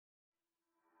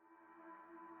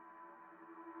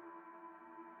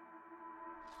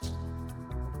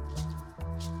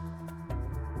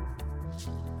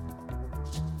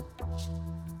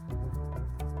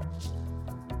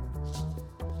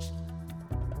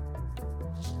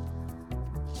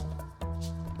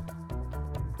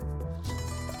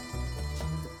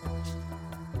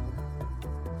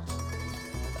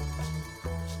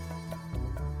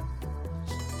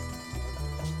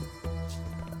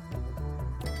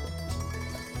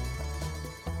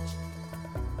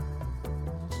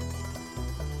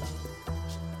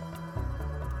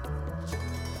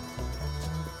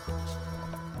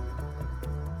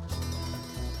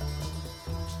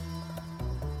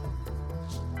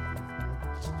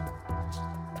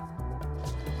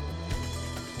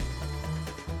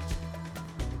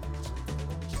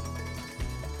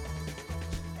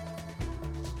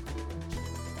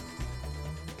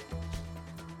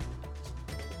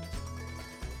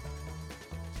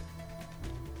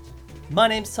My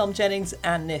name's Tom Jennings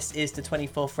and this is the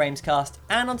 24 Frames cast,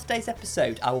 and on today's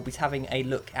episode I will be having a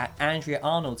look at Andrea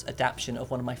Arnold's adaptation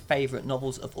of one of my favourite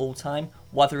novels of all time,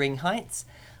 Wuthering Heights.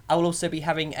 I will also be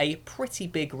having a pretty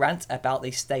big rant about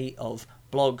the state of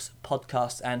blogs,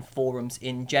 podcasts and forums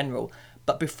in general.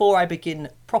 But before I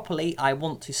begin properly, I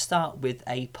want to start with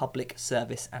a public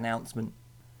service announcement.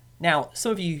 Now,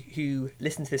 some of you who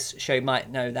listen to this show might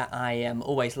know that I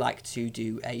always like to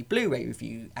do a Blu Ray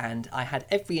review, and I had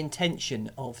every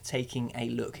intention of taking a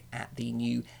look at the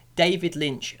new David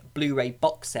Lynch Blu Ray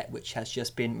box set, which has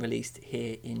just been released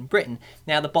here in Britain.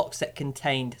 Now, the box set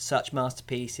contained such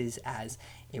masterpieces as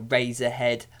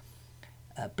Eraserhead,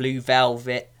 Blue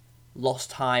Velvet,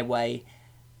 Lost Highway,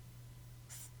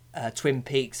 Twin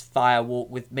Peaks, Fire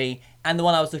Walk with Me, and the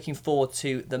one I was looking forward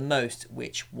to the most,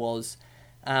 which was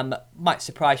might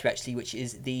surprise you actually, which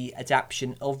is the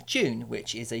adaptation of Dune,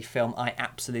 which is a film I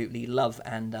absolutely love,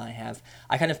 and I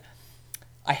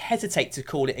hesitate to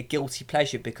call it a guilty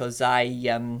pleasure because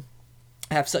I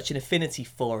have such an affinity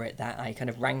for it that I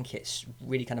kind of rank it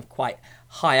really kind of quite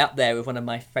high up there with one of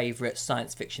my favourite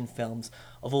science fiction films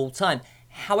of all time.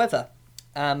 However,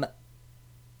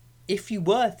 if you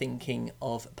were thinking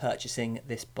of purchasing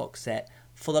this box set,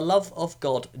 for the love of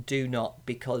God, do not,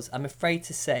 because I'm afraid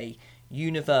to say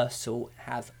Universal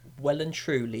have well and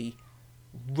truly,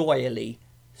 royally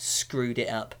screwed it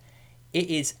up. It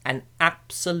is an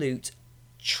absolute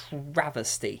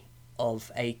travesty of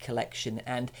a collection,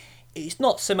 and it's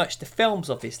not so much the films,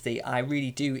 obviously. I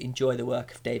really do enjoy the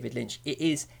work of David Lynch. It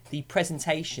is the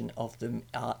presentation of them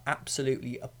are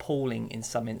absolutely appalling in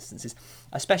some instances,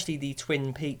 especially the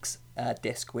Twin Peaks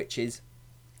disc, which is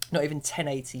not even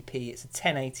 1080p, it's a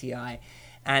 1080i,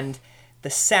 and the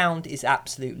sound is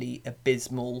absolutely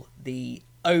abysmal. The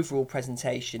overall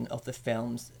presentation of the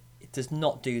films, it does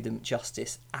not do them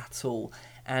justice at all.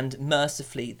 And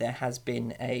mercifully, there has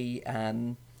been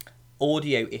a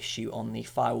audio issue on the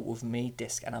Fire Walk with Me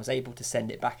disc, and I was able to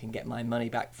send it back and get my money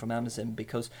back from Amazon,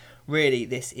 because really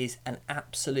this is an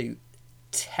absolute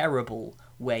terrible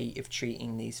way of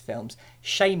treating these films.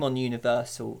 Shame on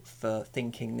Universal for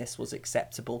thinking this was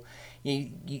acceptable.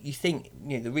 You think,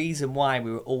 the reason why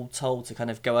we were all told to kind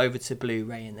of go over to Blu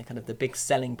Ray, and the big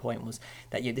selling point was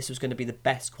that this was going to be the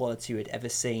best quality we'd ever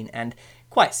seen, and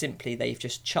quite simply they've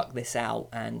just chucked this out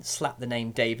and slapped the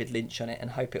name David Lynch on it and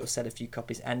hope it will sell a few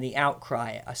copies. And the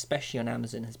outcry, especially on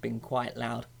Amazon, has been quite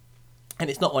loud. And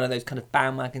it's not one of those kind of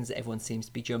bandwagons that everyone seems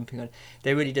to be jumping on.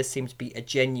 There really does seem to be a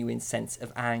genuine sense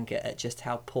of anger at just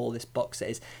how poor this box set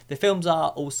is. The films are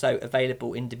also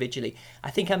available individually. I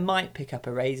think I might pick up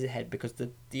Eraserhead because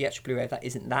the actual Blu-ray of that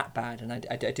isn't that bad, and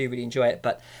I do really enjoy it.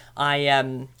 But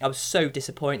I was so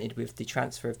disappointed with the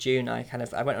transfer of Dune. I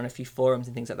went on a few forums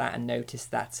and things like that and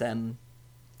noticed that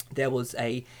there was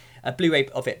a Blu-ray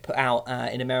of it put out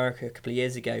in America a couple of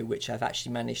years ago, which I've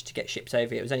actually managed to get shipped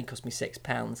over. It was only cost me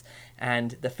 £6,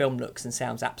 and the film looks and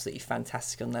sounds absolutely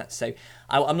fantastic on that. So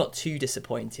I'm not too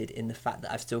disappointed in the fact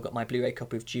that I've still got my Blu-ray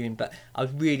copy of Dune, but I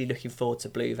was really looking forward to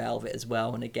Blue Velvet as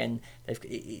well. And again,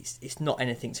 it's not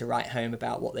anything to write home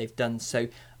about what they've done, so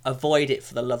avoid it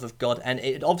for the love of God. And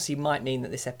it obviously might mean that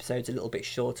this episode's a little bit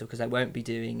shorter because I won't be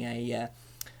doing a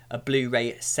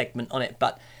Blu-ray segment on it,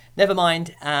 but never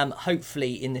mind.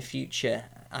 Hopefully in the future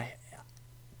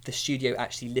the studio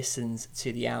actually listens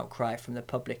to the outcry from the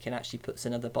public and actually puts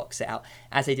another box set out,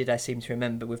 as they did, I seem to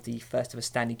remember, with the first of a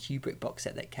Stanley Kubrick box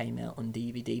set that came out on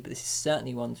DVD. But this is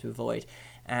certainly one to avoid.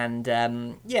 And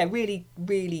really,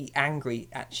 really angry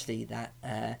actually that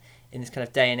in this kind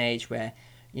of day and age where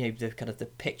the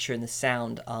picture and the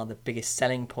sound are the biggest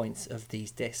selling points of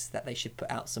these discs, that they should put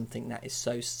out something that is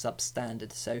so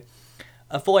substandard. So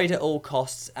avoid at all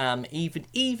costs.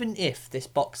 Even if this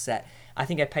box set, I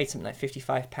think I paid something like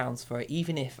 £55 for it,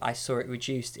 even if I saw it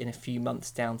reduced in a few months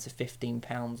down to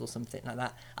 £15 or something like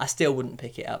that, I still wouldn't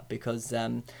pick it up, because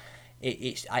I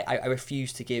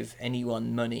refuse to give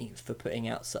anyone money for putting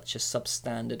out such a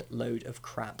substandard load of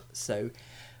crap. So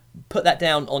put that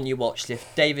down on your watch list.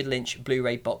 David Lynch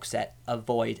Blu-ray box set,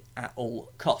 avoid at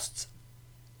all costs.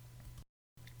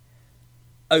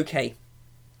 Okay,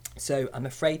 so I'm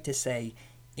afraid to say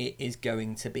it is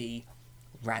going to be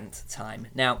rant time.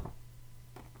 Now,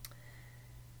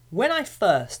 when I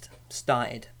first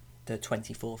started the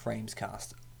 24 Frames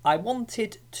cast, I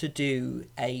wanted to do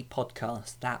a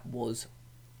podcast that was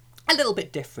a little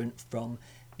bit different from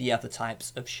the other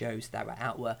types of shows that were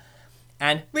out there.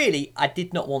 And really, I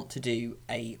did not want to do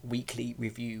a weekly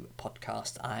review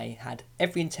podcast. I had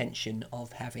every intention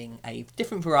of having a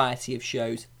different variety of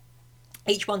shows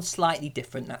Each one's slightly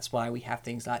different. That's why we have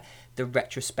things like the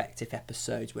retrospective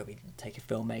episodes where we take a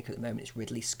filmmaker. At the moment it's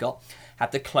Ridley Scott.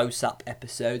 Have the close-up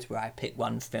episodes where I pick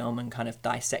one film and kind of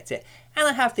dissect it. And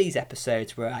I have these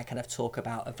episodes where I kind of talk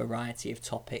about a variety of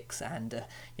topics and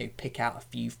pick out a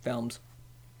few films.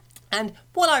 And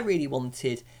what I really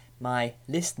wanted my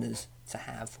listeners to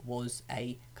have was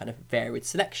a kind of varied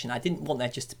selection. I didn't want there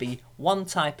just to be one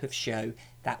type of show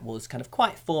that was kind of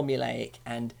quite formulaic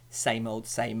and same old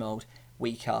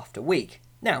week after week.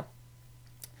 Now,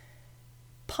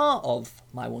 part of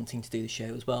my wanting to do the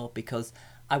show as well, because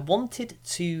I wanted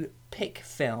to pick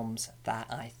films that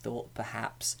I thought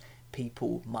perhaps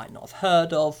people might not have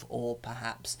heard of, or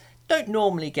perhaps don't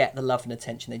normally get the love and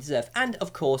attention they deserve. And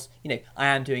of course, I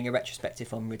am doing a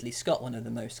retrospective on Ridley Scott, one of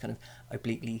the most kind of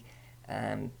obliquely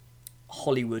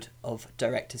Hollywood of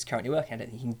directors currently working. I don't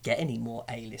think you can get any more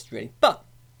A-list really. But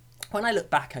when I look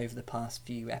back over the past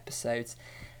few episodes,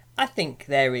 I think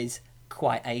there is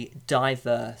quite a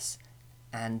diverse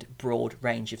and broad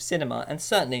range of cinema, and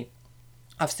certainly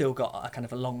I've still got a kind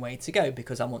of a long way to go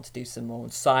because I want to do some more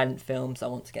silent films. I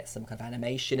want to get some kind of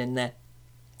animation in there.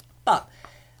 But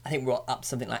I think we're up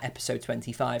something like episode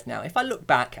 25 now. If I look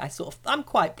back, I'm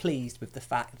quite pleased with the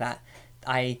fact that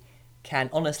I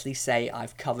can honestly say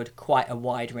I've covered quite a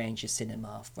wide range of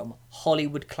cinema, from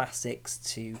Hollywood classics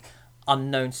to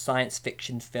unknown science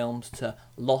fiction films to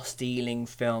lost Ealing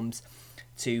films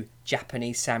to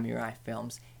Japanese samurai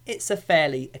films. It's a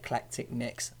fairly eclectic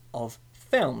mix of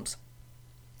films.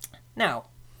 Now,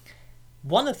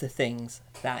 one of the things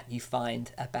that you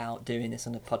find about doing this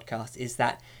on a podcast is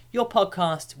that your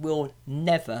podcast will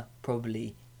never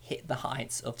probably hit the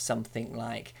heights of something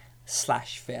like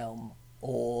Slash Film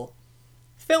or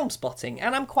Film Spotting,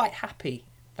 and I'm quite happy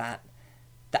that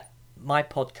my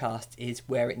podcast is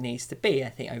where it needs to be. I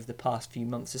think over the past few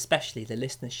months especially, the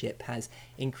listenership has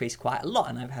increased quite a lot,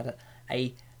 and I've had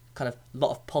a kind of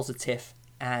lot of positive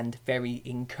and very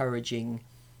encouraging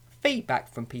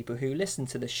feedback from people who listen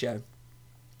to the show.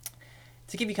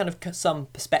 To give you kind of some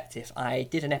perspective, I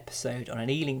did an episode on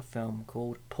an Ealing film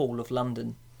called Pool of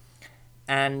London,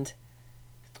 and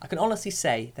I can honestly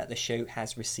say that the show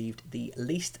has received the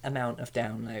least amount of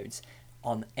downloads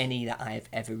on any that I have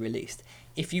ever released.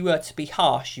 If you were to be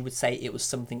harsh, you would say it was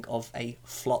something of a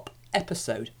flop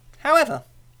episode. However,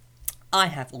 I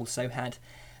have also had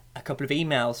a couple of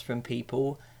emails from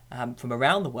people from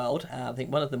around the world. I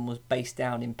think one of them was based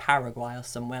down in Paraguay or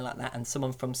somewhere like that, and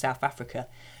someone from South Africa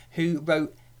who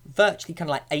wrote virtually kind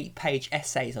of like 8-page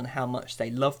essays on how much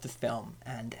they loved the film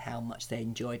and how much they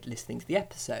enjoyed listening to the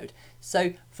episode.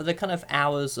 So for the kind of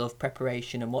hours of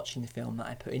preparation and watching the film that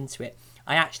I put into it,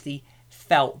 I actually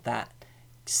felt that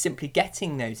simply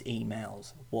getting those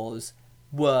emails was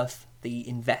worth the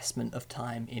investment of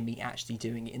time in me actually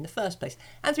doing it in the first place.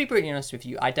 And to be brutally honest with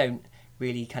you, I don't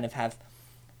really kind of have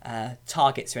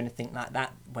targets or anything like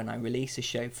that when I release a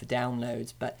show for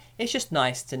downloads, but it's just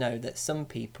nice to know that some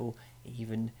people,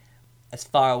 even as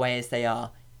far away as they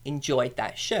are, enjoyed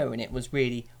that show, and it was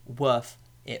really worth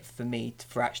it for me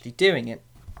for actually doing it.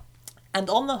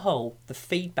 And on the whole, the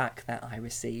feedback that I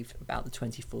received about the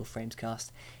 24 Frames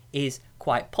cast is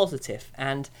quite positive.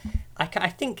 And I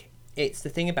think it's the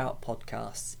thing about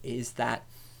podcasts is that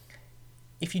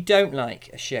if you don't like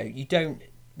a show,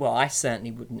 I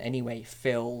certainly wouldn't anyway,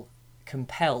 feel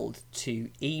compelled to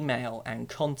email and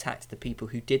contact the people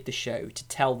who did the show to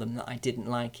tell them that I didn't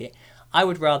like it. I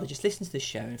would rather just listen to the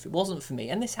show, and if it wasn't for me,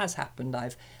 and this has happened,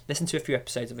 I've listened to a few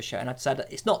episodes of a show and I've decided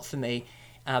it's not for me.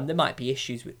 There might be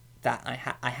issues that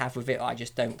I have with it, or I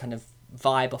just don't kind of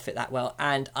vibe off it that well,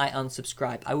 and I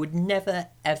unsubscribe. I would never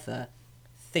ever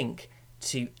think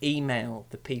to email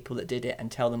the people that did it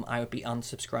and tell them I would be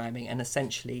unsubscribing and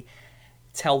essentially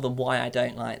tell them why I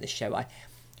don't like the show.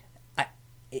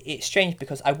 It's strange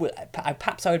because I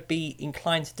would be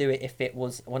inclined to do it if it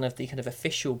was one of the kind of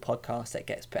official podcasts that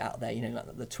gets put out there,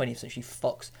 like the 20th Century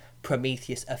Fox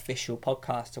Prometheus official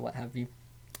podcast or what have you,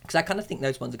 because I kind of think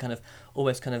those ones are kind of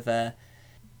almost kind of a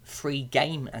free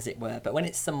game, as it were. But when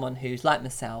it's someone who's like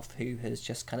myself, who has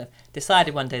just kind of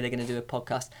decided one day they're going to do a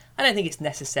podcast, I don't think it's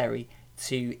necessary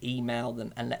to email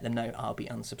them and let them know I'll be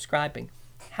unsubscribing.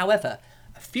 However,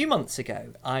 a few months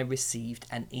ago, I received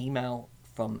an email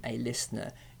from a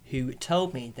listener who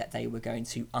told me that they were going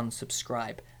to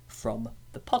unsubscribe from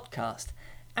the podcast.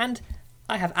 And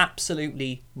I have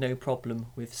absolutely no problem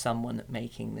with someone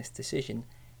making this decision.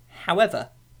 However,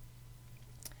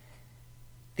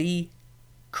 the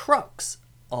crux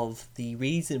of the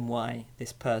reason why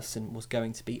this person was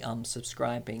going to be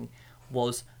unsubscribing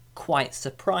was quite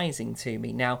surprising to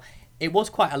me. Now, it was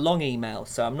quite a long email,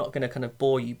 so I'm not going to kind of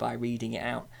bore you by reading it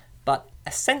out. But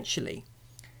essentially,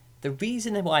 the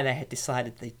reason why they had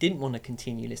decided they didn't want to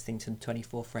continue listening to the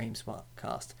 24 Frames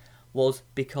podcast was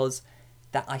because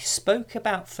that I spoke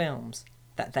about films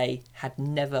that they had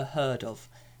never heard of,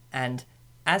 and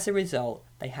as a result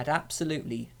they had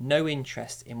absolutely no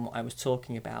interest in what I was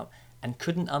talking about and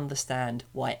couldn't understand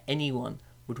why anyone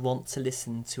would want to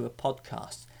listen to a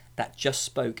podcast that just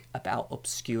spoke about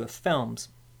obscure films.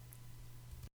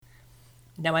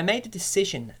 Now, I made a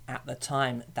decision at the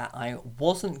time that I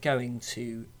wasn't going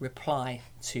to reply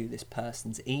to this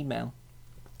person's email,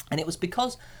 and it was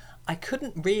because I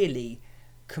couldn't really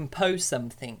compose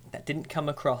something that didn't come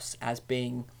across as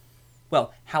being,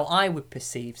 well, how I would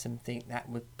perceive something that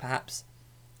would perhaps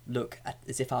look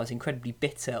as if I was incredibly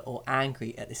bitter or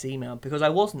angry at this email, because I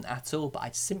wasn't at all, but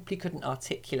I simply couldn't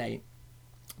articulate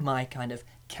my kind of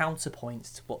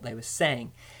counterpoints to what they were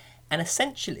saying. And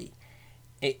essentially,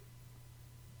 it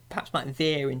perhaps might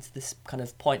veer into this kind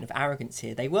of point of arrogance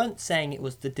here. They weren't saying it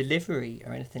was the delivery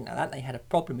or anything like that they had a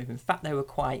problem with. In fact, they were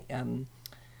quite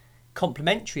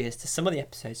complimentary as to some of the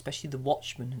episodes, especially the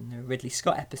Watchmen and the Ridley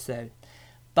Scott episode.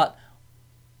 But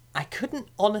I couldn't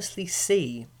honestly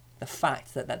see the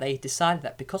fact that they decided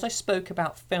that because I spoke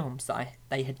about films that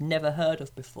they had never heard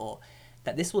of before,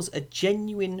 that this was a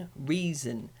genuine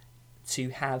reason to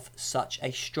have such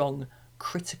a strong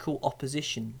critical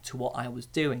opposition to what I was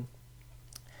doing.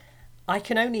 I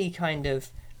can only kind of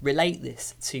relate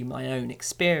this to my own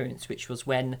experience, which was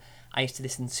when I used to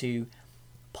listen to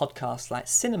podcasts like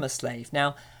Cinema Slave.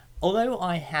 Now, although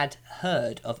I had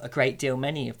heard of a great deal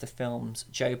many of the films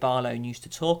Joe Barlow used to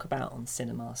talk about on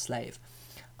Cinema Slave,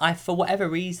 I, for whatever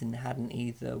reason, hadn't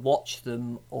either watched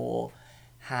them or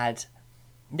had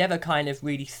never kind of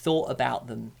really thought about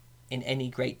them in any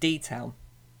great detail.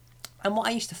 And what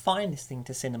I used to find listening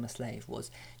to Cinema Slave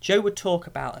was Joe would talk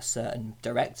about a certain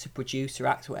director, producer,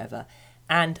 actor, whatever,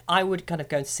 and I would kind of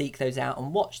go and seek those out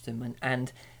and watch them.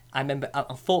 And I remember,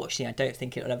 unfortunately, I don't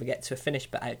think it'll ever get to a finish,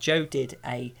 but Joe did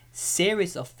a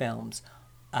series of films,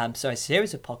 a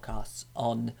series of podcasts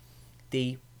on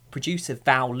the producer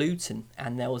Val Luton,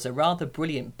 and there was a rather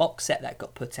brilliant box set that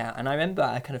got put out, and I remember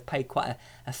I kind of paid quite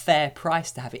a fair price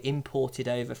to have it imported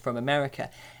over from America.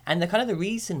 And the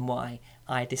reason why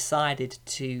I decided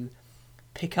to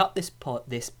pick up this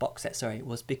box set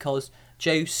was because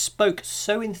Joe spoke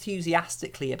so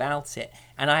enthusiastically about it,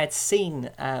 and I had seen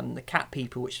The Cat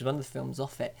People, which was one of the films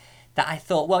off it, that I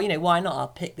thought, well, why not, I'll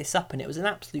pick this up. And it was an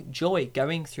absolute joy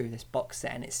going through this box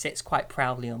set, and it sits quite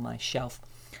proudly on my shelf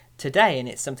today, and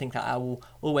it's something that I will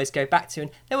always go back to.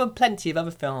 And there were plenty of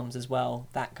other films as well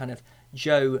that kind of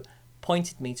Joe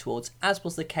pointed me towards, as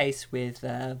was the case with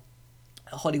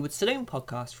Hollywood Saloon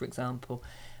podcast, for example.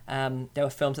 There were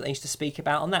films that they used to speak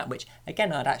about on that, which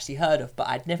again I'd actually heard of, but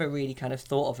I'd never really kind of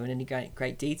thought of in any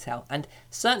great detail. And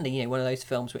certainly, one of those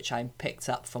films which I picked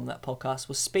up from that podcast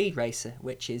was Speed Racer,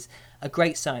 which is a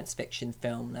great science fiction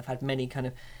film, and I've had many kind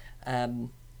of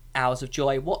hours of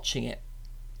joy watching it.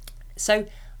 So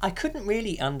I couldn't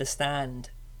really understand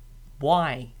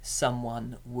why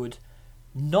someone would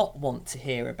not want to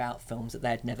hear about films that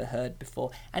they'd never heard before.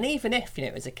 And even if,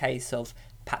 it was a case of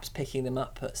perhaps picking them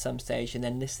up at some stage and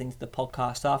then listening to the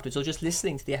podcast afterwards, or just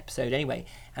listening to the episode anyway,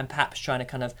 and perhaps trying to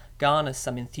kind of garner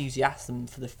some enthusiasm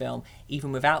for the film,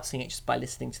 even without seeing it, just by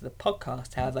listening to the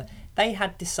podcast. However, they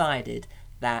had decided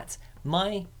that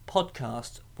my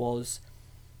podcast was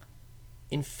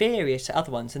inferior to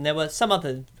other ones, and there were some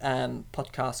other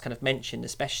podcasts kind of mentioned,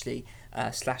 especially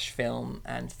Slash Film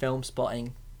and Film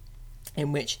Spotting,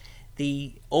 in which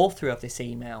the author of this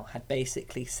email had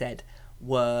basically said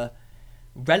were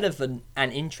relevant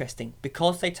and interesting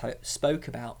because they spoke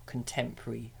about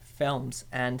contemporary films.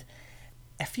 And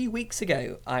a few weeks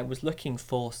ago I was looking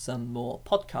for some more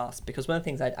podcasts, because one of the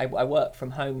things I work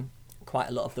from home quite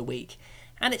a lot of the week,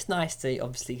 and it's nice to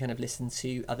obviously kind of listen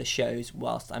to other shows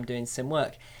whilst I'm doing some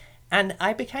work. And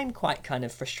I became quite kind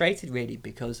of frustrated, really,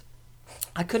 because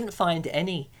I couldn't find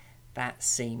any that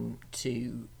seemed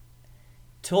to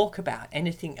talk about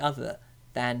anything other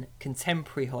than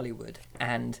contemporary Hollywood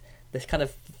and the kind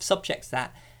of subjects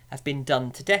that have been done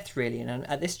to death, really. And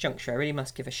at this juncture, I really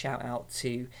must give a shout out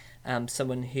to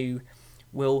someone who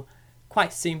will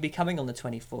quite soon be coming on the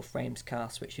 24 Frames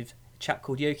cast, which is chap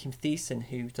called Joachim Thiessen,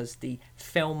 who does the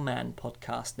Film Man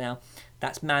podcast. Now,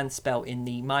 that's man spelt in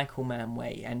the Michael Mann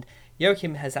way, and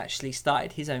Joachim has actually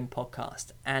started his own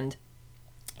podcast, and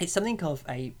it's something of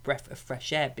a breath of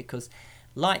fresh air, because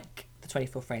like the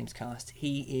 24 Frames cast,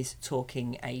 he is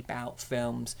talking about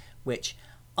films which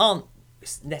aren't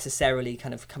necessarily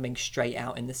kind of coming straight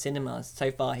out in the cinemas.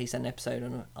 So far he's done an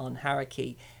episode on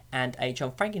Harakey and a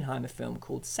John Frankenheimer film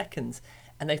called Seconds,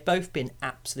 and they've both been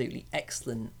absolutely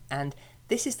excellent. And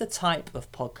this is the type of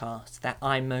podcast that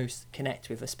I most connect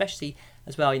with, especially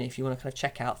as well, if you want to kind of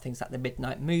check out things like the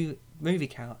Midnight Movie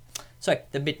Cowboys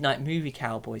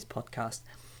podcast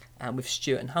with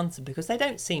Stuart and Hunter, because they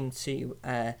don't seem to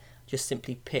just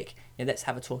simply pick, let's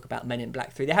have a talk about Men in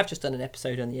Black 3. They have just done an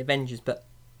episode on the Avengers, but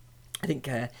I think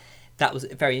that was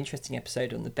a very interesting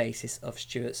episode on the basis of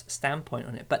Stuart's standpoint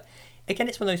on it. But again,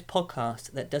 it's one of those podcasts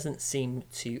that doesn't seem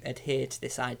to adhere to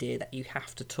this idea that you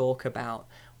have to talk about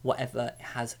whatever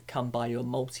has come by your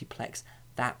multiplex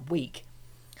that week.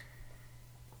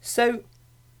 So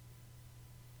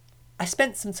I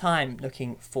spent some time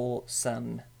looking for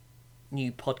some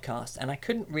new podcasts, and I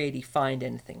couldn't really find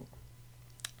anything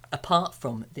apart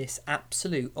from this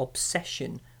absolute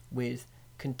obsession with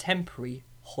contemporary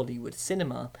Hollywood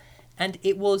cinema. And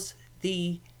it was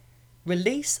the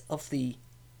release of the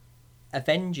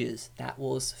Avengers that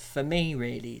was, for me,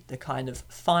 really the kind of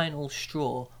final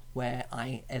straw where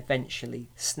I eventually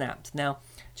snapped. Now,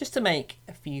 just to make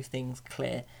a few things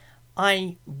clear,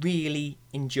 I really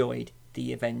enjoyed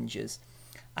the Avengers.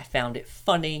 I found it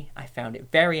funny, I found it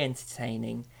very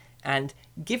entertaining, and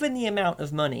given the amount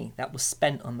of money that was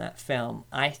spent on that film,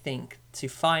 I think to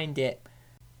find it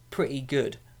pretty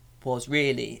good was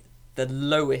really the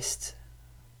lowest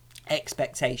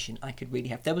expectation I could really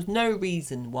have. There was no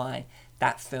reason why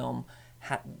that film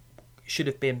should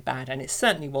have been bad, and it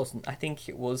certainly wasn't. I think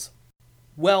it was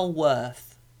well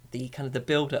worth the kind of the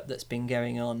build-up that's been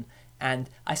going on, and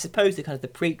I suppose the kind of the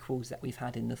prequels that we've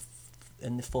had in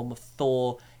the form of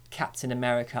Thor, Captain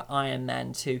America, Iron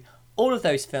Man 2, all of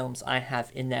those films I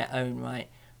have in their own right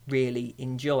really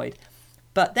enjoyed.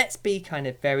 But let's be kind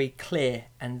of very clear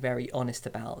and very honest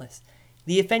about this.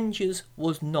 The Avengers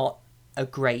was not a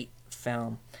great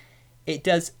film. It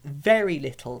does very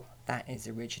little that is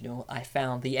original. I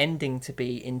found the ending to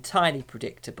be entirely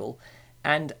predictable,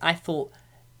 and I thought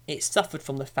it suffered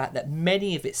from the fact that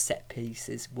many of its set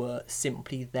pieces were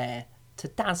simply there to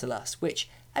dazzle us, which,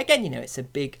 again, it's a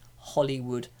big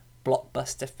Hollywood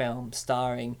blockbuster film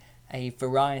starring a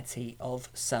variety of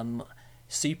some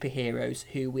superheroes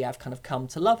who we have kind of come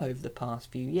to love over the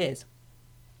past few years.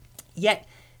 Yet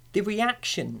the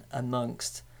reaction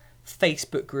amongst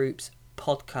Facebook groups,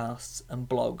 podcasts and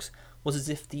blogs was as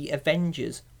if the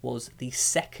Avengers was the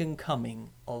second coming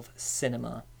of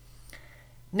cinema.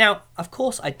 Now, of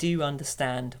course, I do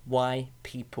understand why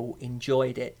people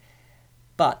enjoyed it,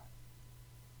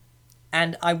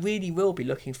 and I really will be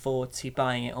looking forward to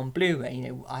buying it on Blu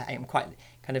Ray. I am quite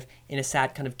kind of, in a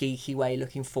sad kind of geeky way,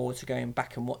 looking forward to going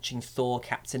back and watching Thor,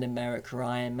 Captain America,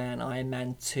 Iron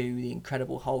Man 2, The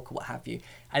Incredible Hulk, or what have you,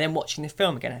 and then watching the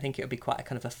film again. I think it would be quite a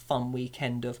kind of a fun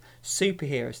weekend of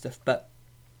superhero stuff. But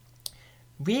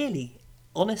really,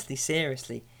 honestly,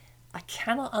 seriously, I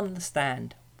cannot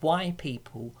understand why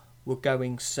people were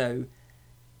going so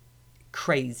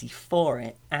crazy for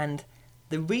it. And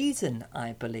the reason,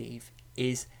 I believe,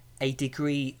 is a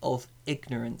degree of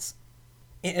ignorance.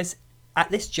 It is at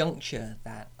this juncture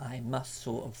that I must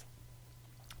sort of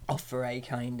offer a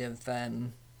kind of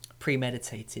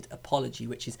premeditated apology,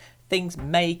 which is things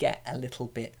may get a little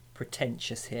bit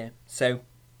pretentious here. So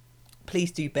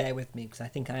please do bear with me, because I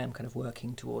think I am kind of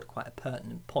working toward quite a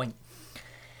pertinent point.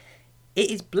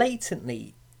 It is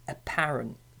blatantly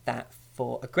apparent that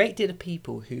for a great deal of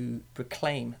people who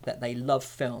proclaim that they love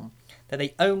film, that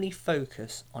they only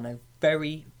focus on a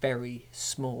very, very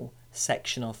small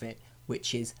section of it,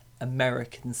 which is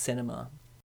American cinema.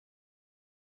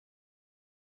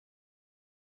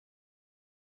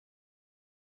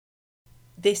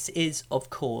 This is, of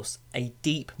course, a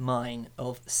deep mine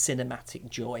of cinematic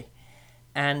joy.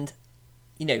 And,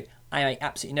 I make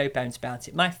absolutely no bones about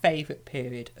it. My favourite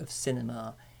period of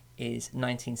cinema is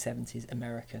 1970s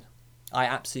American. I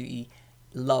absolutely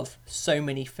love so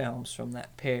many films from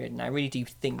that period, and I really do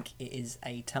think it is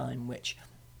a time which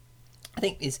I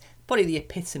think is probably the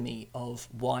epitome of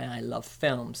why I love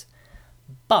films.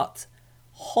 But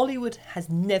Hollywood has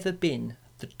never been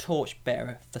the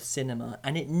torchbearer for cinema,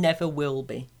 and it never will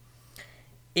be.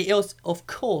 It is, of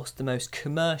course, the most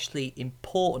commercially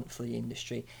important for the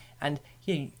industry, and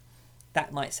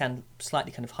that might sound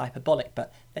slightly kind of hyperbolic,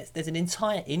 but there's an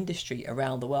entire industry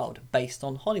around the world based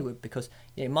on Hollywood, because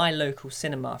my local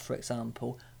cinema, for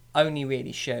example, only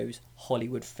really shows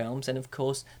Hollywood films, and of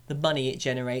course the money it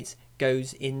generates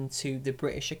goes into the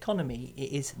British economy.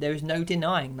 There is no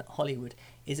denying that Hollywood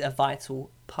is a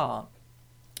vital part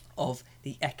of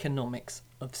the economics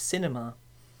of cinema.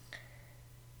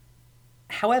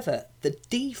 However, the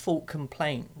default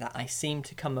complaint that I seem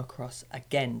to come across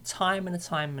again, time and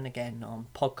time and again, on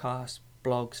podcasts,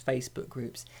 blogs, Facebook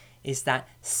groups, is that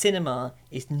cinema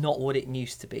is not what it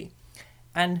used to be.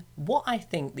 And what I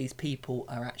think these people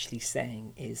are actually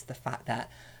saying is the fact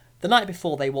that the night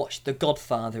before they watched The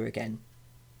Godfather again,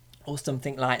 or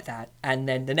something like that, and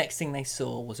then the next thing they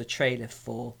saw was a trailer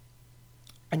for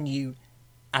a new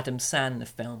Adam Sandler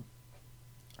film.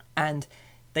 And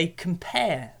they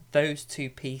compare those two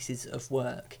pieces of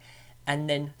work and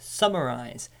then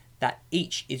summarise that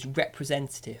each is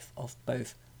representative of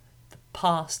both the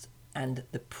past and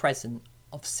the present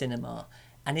of cinema.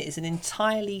 And it is an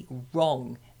entirely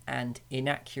wrong and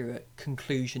inaccurate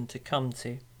conclusion to come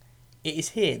to. It is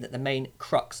here that the main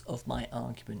crux of my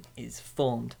argument is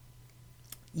formed.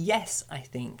 Yes, I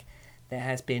think there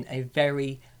has been a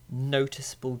very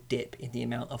noticeable dip in the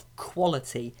amount of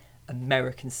quality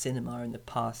American cinema in the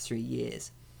past 3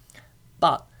 years.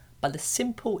 But by the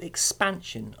simple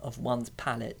expansion of one's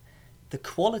palette, the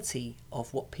quality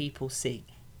of what people see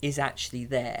is actually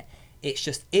there. It's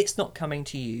just, it's not coming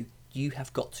to you. You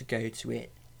have got to go to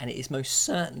it. And it is most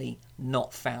certainly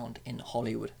not found in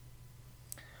Hollywood.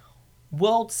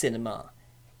 World cinema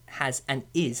has and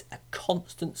is a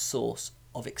constant source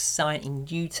of exciting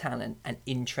new talent and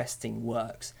interesting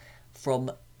works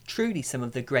from truly some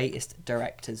of the greatest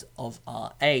directors of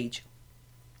our age.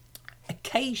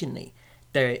 Occasionally,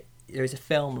 there is a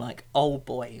film like Old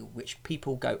Boy, which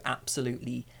people go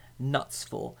absolutely nuts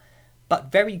for,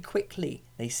 but very quickly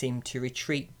they seem to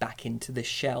retreat back into the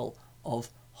shell of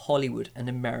Hollywood and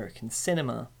American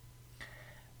cinema.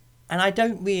 And I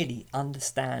don't really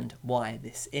understand why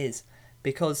this is,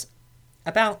 because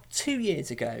about 2 years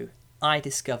ago, I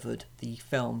discovered the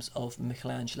films of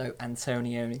Michelangelo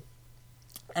Antonioni.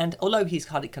 And although he's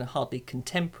hardly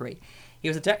contemporary, he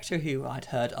was a director who I'd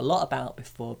heard a lot about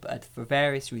before, but for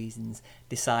various reasons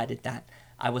decided that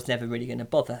I was never really going to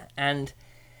bother. And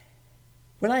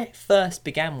when I first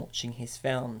began watching his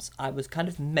films, I was kind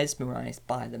of mesmerised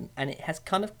by them, and it has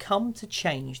kind of come to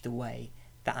change the way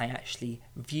that I actually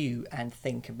view and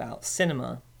think about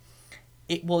cinema.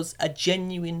 It was a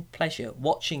genuine pleasure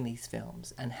watching these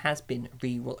films and has been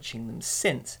re-watching them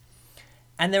since.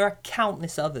 And there are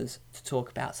countless others to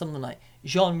talk about, something like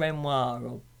Jean Renoir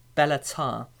or Bel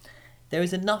Attard. There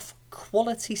is enough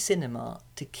quality cinema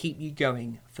to keep you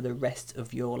going for the rest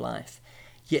of your life.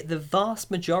 Yet the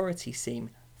vast majority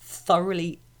seem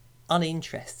thoroughly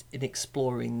uninterested in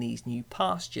exploring these new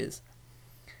pastures.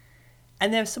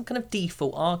 And there are some kind of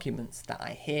default arguments that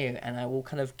I hear, and I will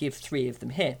kind of give 3 of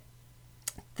them here.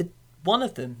 One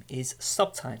of them is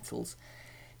subtitles.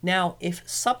 Now, if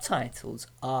subtitles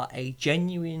are a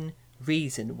genuine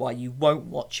reason why you won't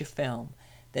watch a film,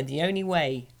 then the only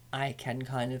way I can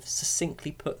kind of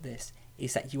succinctly put this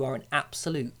is that you are an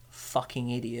absolute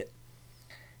fucking idiot.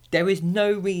 There is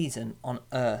no reason on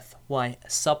earth why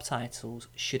subtitles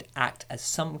should act as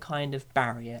some kind of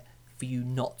barrier for you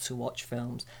not to watch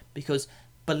films, because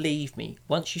believe me,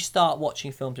 once you start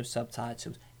watching films with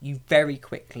subtitles, you very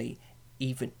quickly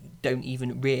don't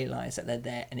even realise that they're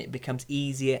there, and it becomes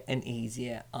easier and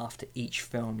easier after each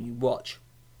film you watch.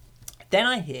 Then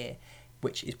I hear,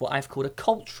 which is what I've called a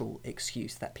cultural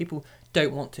excuse, that people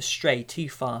don't want to stray too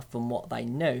far from what they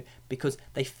know because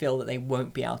they feel that they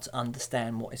won't be able to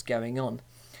understand what is going on.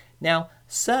 Now,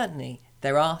 certainly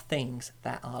there are things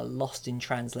that are lost in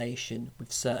translation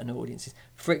with certain audiences.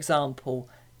 For example,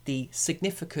 the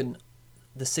significance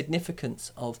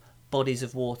of bodies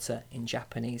of water in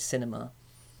Japanese cinema.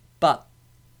 But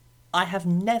I have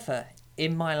never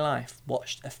in my life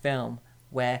watched a film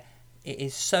where it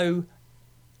is so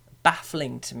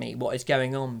baffling to me what is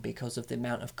going on because of the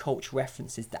amount of cultural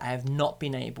references that I have not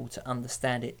been able to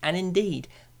understand it. And indeed,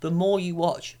 the more you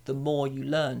watch, the more you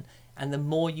learn, and the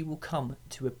more you will come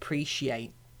to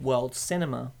appreciate world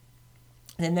cinema.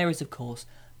 And then there is, of course,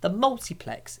 the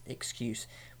multiplex excuse,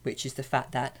 which is the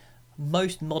fact that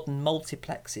most modern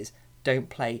multiplexes don't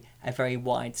play a very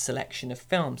wide selection of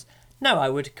films. No, I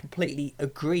would completely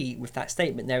agree with that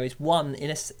statement. There is one,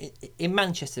 in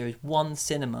Manchester, there is one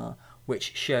cinema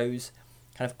which shows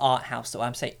kind of art house, so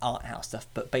I'm saying art house stuff,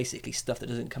 but basically stuff that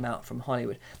doesn't come out from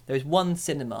Hollywood. There is one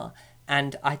cinema,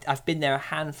 and I've been there a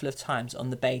handful of times on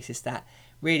the basis that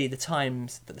really the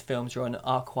times that the films are on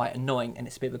are quite annoying, and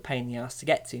it's a bit of a pain in the ass to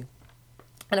get to.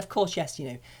 And of course, yes,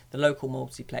 the local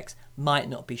multiplex might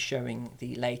not be showing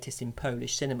the latest in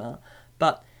Polish cinema,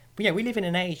 but we live in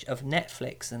an age of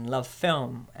Netflix and Love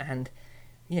Film, and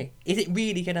is it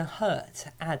really going to hurt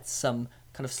to add some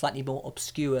kind of slightly more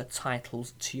obscure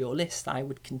titles to your list? I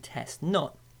would contest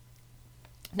not.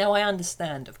 Now, I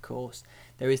understand, of course,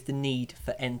 there is the need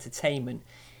for entertainment.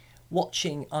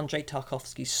 Watching Andrei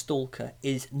Tarkovsky's Stalker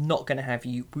is not going to have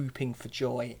you whooping for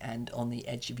joy and on the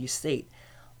edge of your seat.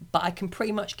 But I can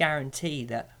pretty much guarantee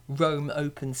that Rome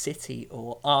Open City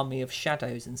or Army of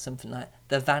Shadows and something like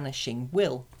The Vanishing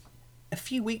will. A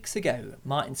few weeks ago,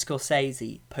 Martin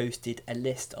Scorsese posted a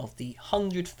list of the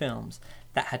 100 films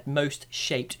that had most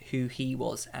shaped who he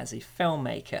was as a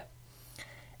filmmaker.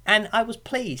 And I was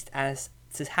pleased as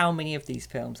to how many of these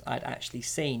films I'd actually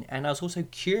seen, and I was also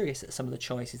curious at some of the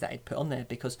choices that he'd put on there,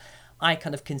 because I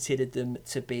kind of considered them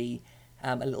to be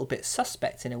a little bit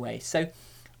suspect in a way. So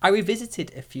I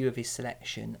revisited a few of his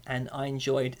selection, and I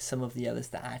enjoyed some of the others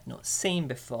that I had not seen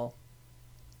before.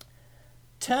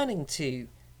 Turning to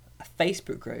a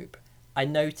Facebook group, I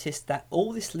noticed that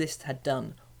all this list had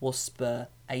done was spur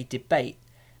a debate,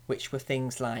 which were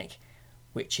things like,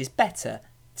 which is better,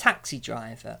 Taxi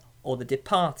Driver or The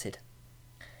Departed?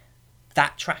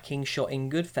 That tracking shot in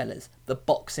Goodfellas, the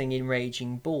boxing in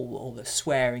Raging Bull, or the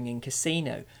swearing in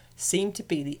Casino seemed to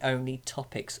be the only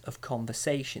topics of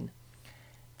conversation.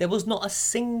 There was not a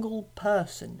single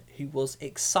person who was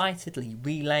excitedly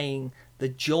relaying the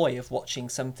joy of watching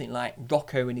something like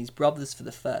Rocco and His Brothers for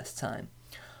the first time,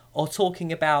 or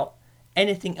talking about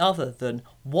anything other than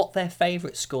what their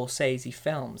favourite Scorsese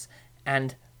films,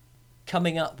 and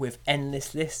coming up with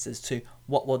endless lists as to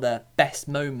what were the best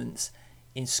moments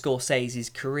in Scorsese's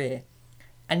career.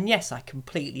 And yes, I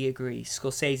completely agree,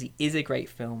 Scorsese is a great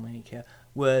filmmaker,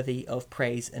 worthy of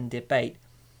praise and debate.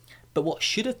 But what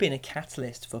should have been a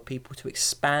catalyst for people to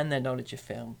expand their knowledge of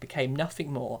film became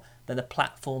nothing more than a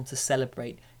platform to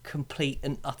celebrate complete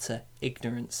and utter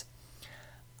ignorance.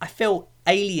 I feel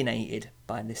alienated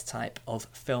by this type of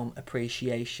film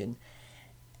appreciation.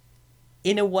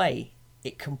 In a way,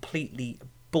 it completely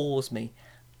bores me.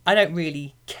 I don't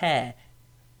really care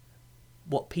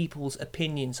what people's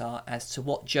opinions are as to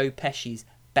what Joe Pesci's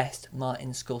best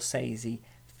Martin Scorsese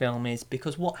film is,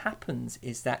 because what happens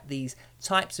is that these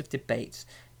types of debates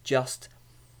just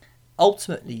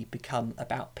ultimately become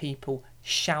about people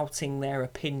shouting their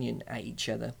opinion at each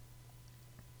other.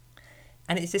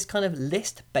 And it's this kind of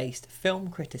list-based film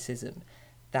criticism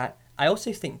that I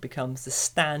also think becomes the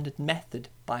standard method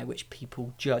by which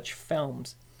people judge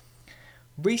films.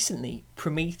 Recently,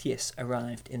 Prometheus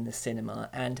arrived in the cinema,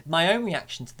 and my own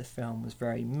reaction to the film was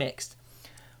very mixed.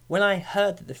 When I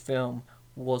heard that the film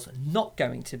was not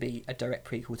going to be a direct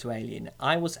prequel to Alien,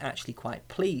 I was actually quite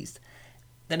pleased.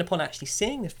 Then upon actually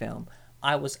seeing the film,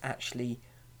 I was actually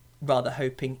rather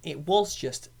hoping it was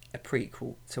just a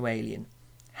prequel to Alien.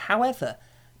 However,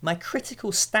 my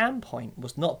critical standpoint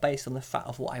was not based on the fact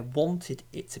of what I wanted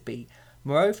it to be.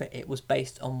 Moreover, it was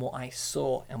based on what I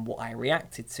saw and what I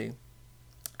reacted to.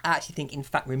 I actually think, in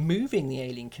fact, removing the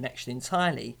Alien connection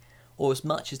entirely, or as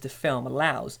much as the film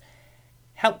allows,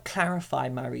 helped clarify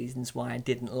my reasons why I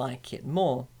didn't like it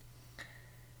more.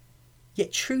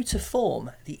 Yet true to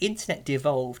form, the internet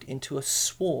devolved into a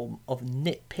swarm of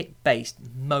nitpick-based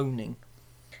moaning.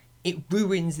 It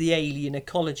ruins the alien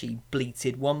ecology,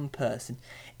 bleated one person.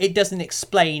 It doesn't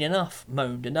explain enough,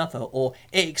 moaned another. Or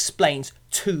it explains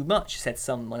too much, said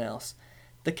someone else.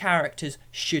 The characters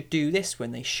should do this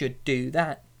when they should do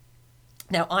that.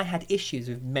 Now, I had issues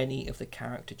with many of the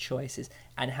character choices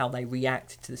and how they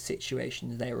reacted to the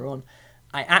situations they were on.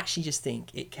 I actually just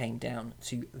think it came down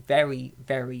to very,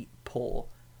 very poor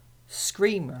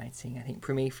screenwriting. I think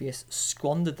Prometheus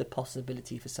squandered the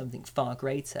possibility for something far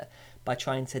greater by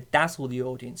trying to dazzle the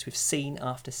audience with scene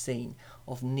after scene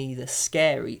of neither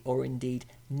scary or indeed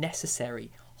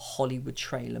necessary Hollywood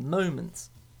trailer moments.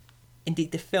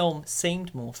 Indeed, the film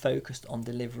seemed more focused on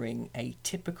delivering a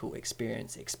typical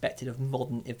experience expected of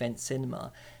modern event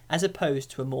cinema, as opposed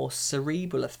to a more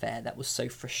cerebral affair that was so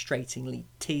frustratingly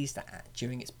teased at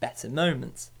during its better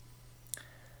moments.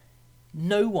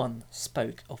 No one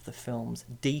spoke of the film's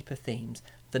deeper themes,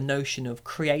 the notion of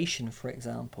creation, for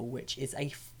example, which is a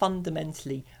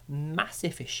fundamentally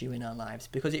massive issue in our lives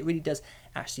because it really does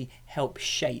actually help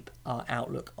shape our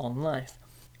outlook on life.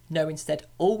 No, instead,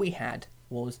 all we had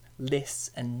was lists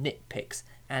and nitpicks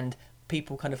and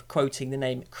people kind of quoting the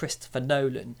name Christopher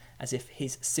Nolan as if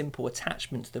his simple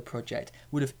attachment to the project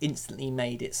would have instantly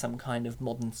made it some kind of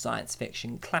modern science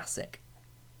fiction classic.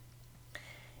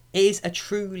 It is a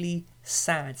truly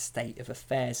sad state of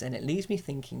affairs, and it leaves me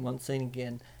thinking once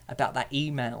again about that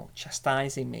email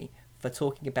chastising me for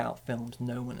talking about films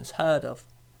no one has heard of.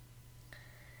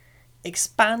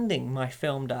 Expanding my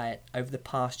film diet over the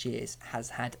past years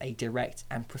has had a direct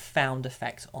and profound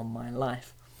effect on my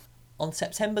life. On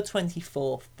September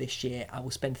 24th this year, I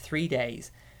will spend 3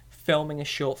 days filming a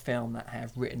short film that I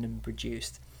have written and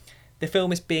produced. The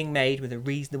film is being made with a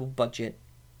reasonable budget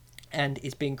and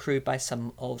is being crewed by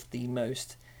some of the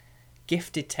most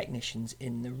gifted technicians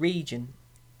in the region.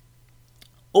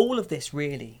 All of this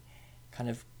really kind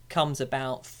of comes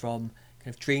about from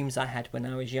kind of dreams I had when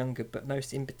I was younger, but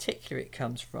most in particular it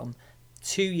comes from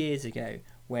 2 years ago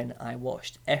when I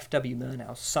watched F.W.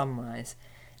 Murnau's Sunrise,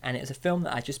 and it was a film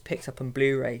that I just picked up on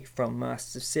Blu Ray from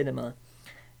Masters of Cinema,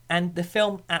 and the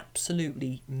film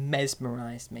absolutely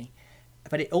mesmerised me,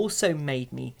 but it also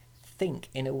made me think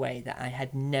in a way that I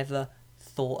had never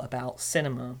thought about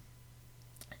cinema,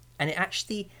 and it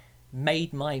actually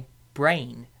made my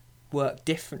brain work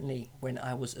differently when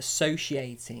I was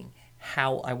associating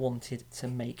how I wanted to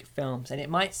make films. And it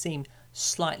might seem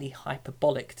slightly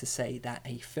hyperbolic to say that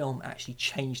a film actually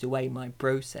changed the way my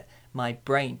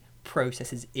brain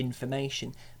processes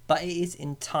information, but it is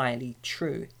entirely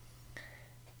true.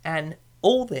 And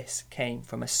all this came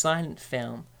from a silent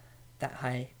film that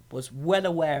I was well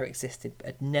aware existed but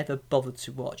had never bothered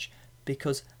to watch,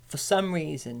 because for some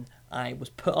reason I was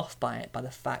put off by it, by the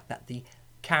fact that the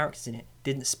characters in it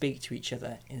didn't speak to each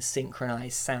other in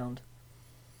synchronized sound.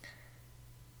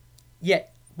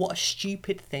 Yet, what a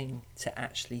stupid thing to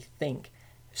actually think.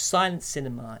 Silent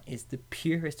cinema is the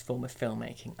purest form of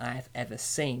filmmaking I have ever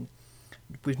seen.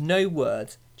 With no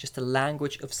words, just a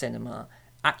language of cinema,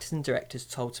 actors and directors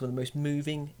told some of the most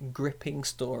moving, gripping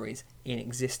stories in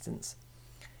existence.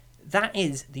 That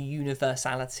is the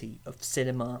universality of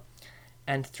cinema.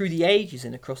 And through the ages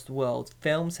and across the world,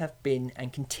 films have been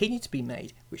and continue to be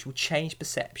made which will change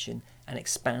perception and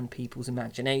expand people's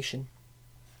imagination.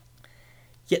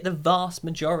 Yet the vast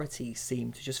majority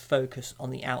seem to just focus on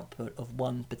the output of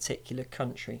one particular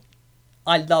country.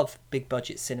 I love big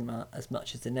budget cinema as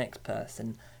much as the next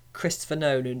person. Christopher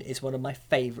Nolan is one of my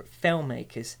favourite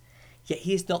filmmakers, yet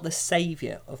he is not the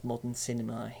saviour of modern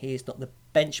cinema. He is not the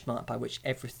benchmark by which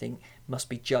everything must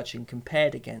be judged and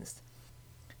compared against.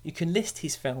 You can list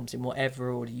his films in whatever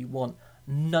order you want.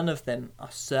 None of them are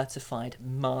certified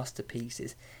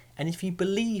masterpieces. And if you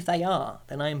believe they are,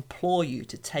 then I implore you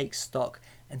to take stock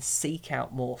and seek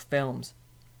out more films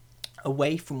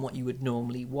away from what you would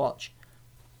normally watch.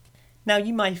 Now,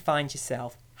 you may find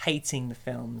yourself hating the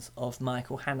films of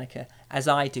Michael Haneke, as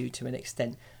I do to an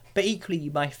extent, but equally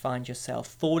you may find yourself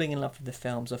falling in love with the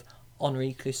films of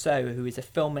Henri Clouseau, who is a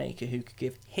filmmaker who could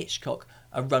give Hitchcock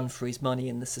a run for his money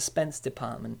in the suspense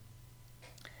department.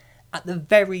 At the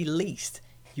very least,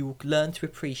 you will learn to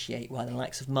appreciate why the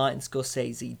likes of Martin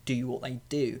Scorsese do what they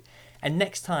do. And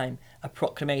next time a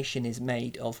proclamation is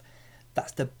made of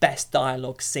that's the best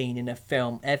dialogue scene in a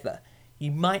film ever,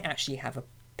 you might actually have a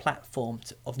platform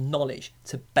of knowledge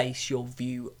to base your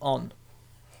view on.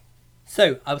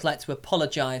 So, I would like to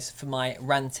apologise for my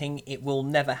ranting. It will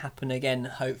never happen again,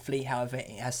 hopefully. However,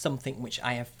 it has something which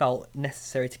I have felt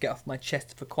necessary to get off my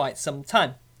chest for quite some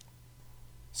time.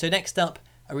 So next up,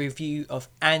 a review of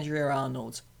Andrea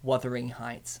Arnolds Wuthering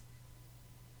Heights.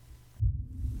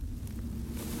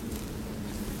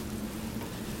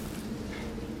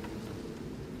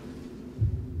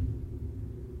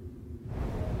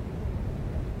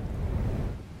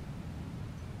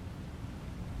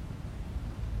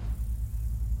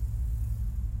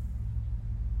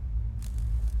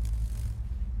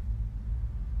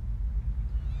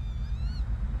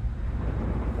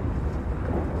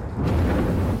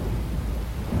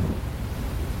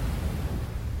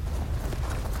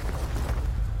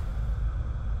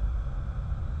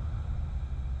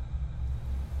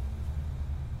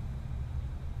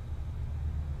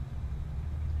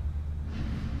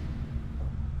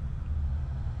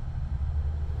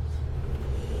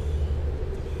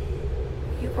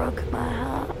 You broke my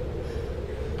heart.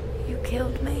 You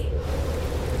killed me.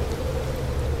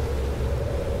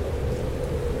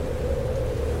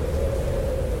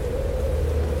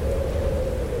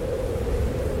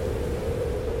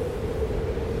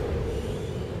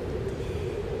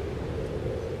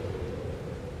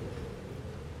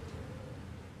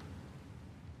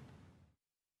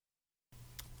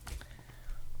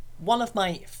 One of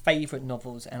my favourite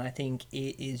novels, and I think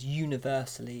it is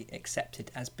universally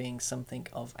accepted as being something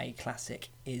of a classic,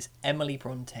 is Emily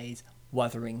Bronte's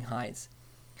Wuthering Heights.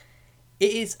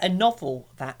 It is a novel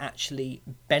that actually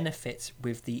benefits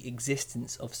with the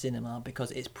existence of cinema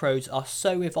because its prose are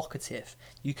so evocative,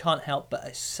 you can't help but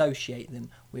associate them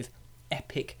with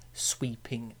epic,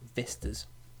 sweeping vistas.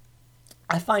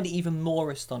 I find it even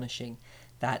more astonishing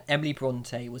that Emily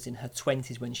Bronte was in her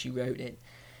 20s when she wrote it.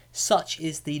 Such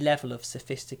is the level of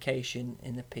sophistication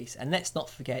in the piece. And let's not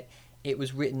forget, it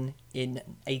was written in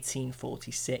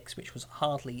 1846, which was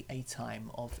hardly a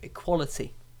time of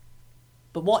equality.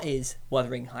 But what is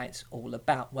Wuthering Heights all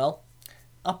about? Well,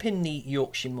 up in the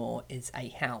Yorkshire Moor is a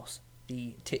house,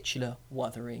 the titular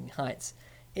Wuthering Heights.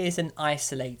 It is an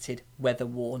isolated,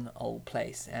 weather-worn old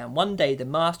place. And one day the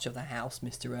master of the house,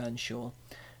 Mr. Earnshaw,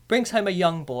 brings home a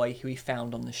young boy who he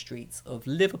found on the streets of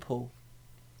Liverpool.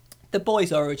 The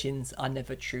boy's origins are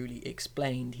never truly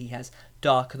explained. He has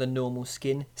darker than normal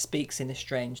skin, speaks in a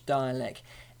strange dialect,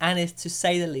 and is, to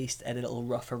say the least, a little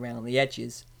rough around the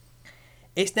edges.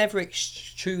 It's never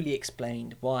truly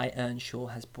explained why Earnshaw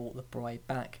has brought the boy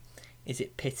back. Is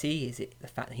it pity? Is it the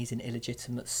fact that he's an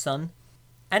illegitimate son?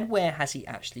 And where has he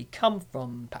actually come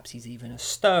from? Perhaps he's even a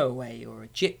stowaway or a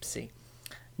gypsy.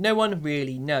 No one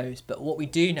really knows, but what we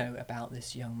do know about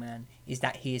this young man is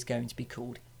that he is going to be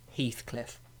called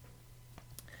Heathcliff.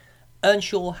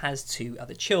 Earnshaw has 2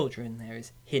 other children. There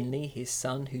is Hindley, his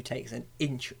son, who takes an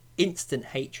instant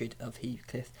hatred of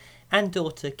Heathcliff, and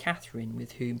daughter Catherine,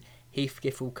 with whom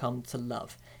Heathcliff will come to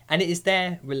love, and it is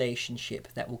their relationship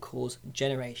that will cause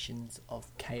generations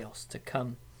of chaos to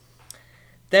come.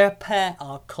 Their pair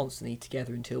are constantly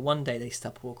together until one day they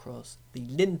stumble across the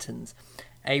Lintons,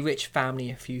 a rich family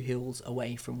a few hills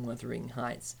away from Wuthering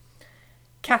Heights.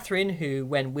 Catherine, who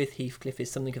when with Heathcliff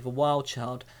is something of a wild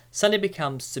child, suddenly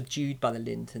becomes subdued by the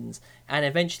Lintons and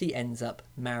eventually ends up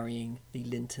marrying the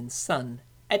Lintons' son,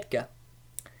 Edgar.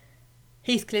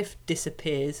 Heathcliff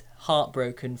disappears,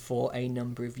 heartbroken, for a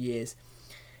number of years.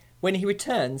 When he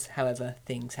returns, however,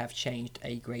 things have changed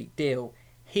a great deal.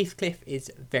 Heathcliff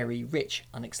is very rich,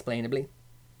 unexplainably.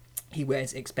 He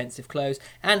wears expensive clothes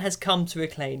and has come to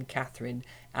reclaim Catherine,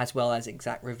 as well as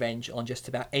exact revenge on just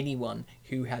about anyone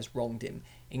who has wronged him,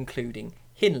 including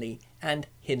Hindley and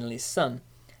Hindley's son,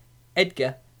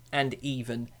 Edgar, and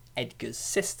even Edgar's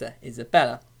sister,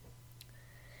 Isabella.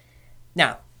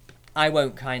 Now, I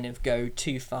won't kind of go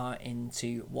too far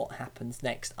into what happens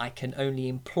next. I can only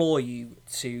implore you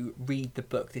to read the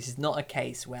book. This is not a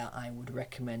case where I would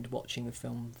recommend watching the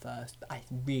film first, but I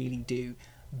really do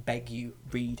beg you,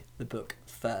 read the book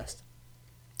first.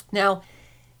 Now,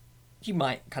 you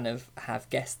might kind of have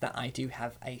guessed that I do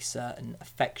have a certain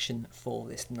affection for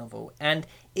this novel, and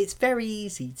it's very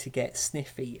easy to get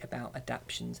sniffy about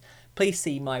adaptations. Please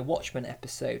see my Watchmen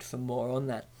episode for more on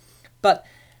that. But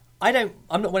I'm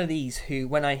not one of these who,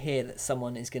 when I hear that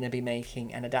someone is going to be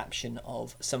making an adaptation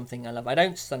of something I love, I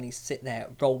don't suddenly sit there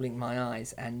rolling my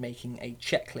eyes and making a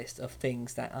checklist of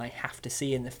things that I have to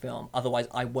see in the film, otherwise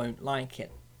I won't like it.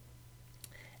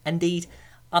 Indeed,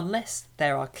 unless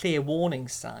there are clear warning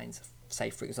signs, say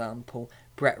for example,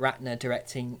 Brett Ratner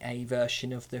directing a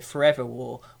version of the Forever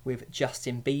War with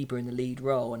Justin Bieber in the lead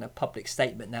role and a public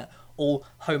statement that all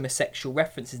homosexual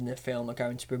references in the film are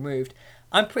going to be removed,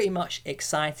 I'm pretty much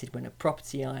excited when a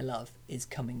property I love is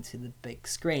coming to the big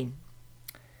screen.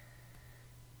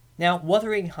 Now,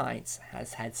 Wuthering Heights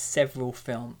has had several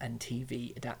film and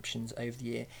TV adaptations over the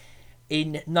year.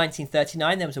 In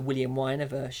 1939 there was a William Wyner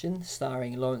version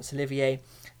starring Laurence Olivier.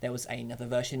 There was another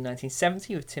version in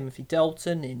 1970 with Timothy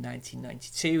Dalton. In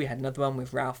 1992 we had another one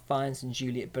with Ralph Fiennes and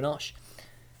Juliette Binoche.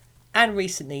 And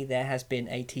recently there has been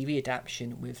a TV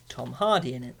adaptation with Tom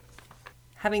Hardy in it.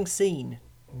 Having seen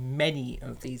many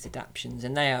of these adaptations,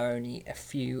 and they are only a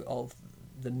few of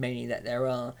the many that there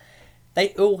are, they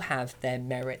all have their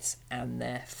merits and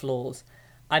their flaws.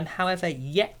 I'm however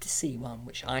yet to see one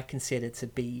which I consider to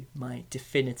be my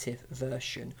definitive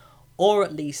version, or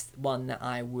at least one that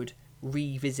I would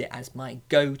revisit as my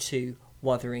go-to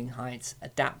Wuthering Heights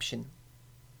adaptation.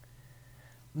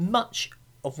 Much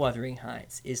of Wuthering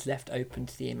Heights is left open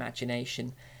to the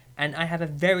imagination, and I have a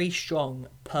very strong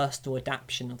personal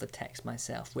adaptation of the text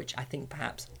myself, which I think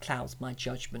perhaps clouds my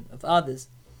judgment of others.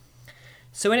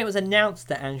 So when it was announced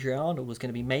that Andrea Arnold was going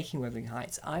to be making Wuthering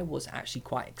Heights, I was actually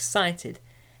quite excited.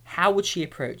 How would she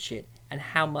approach it, and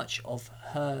how much of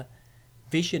her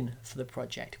vision for the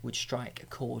project would strike a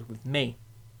chord with me?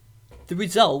 The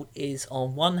result is,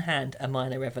 on one hand, a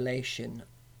minor revelation,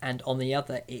 and on the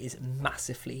other, it is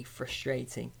massively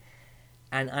frustrating.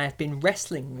 And I have been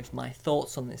wrestling with my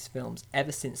thoughts on this film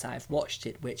ever since I've watched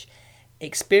it, which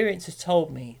experience has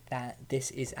told me that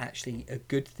this is actually a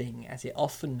good thing, as it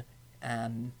often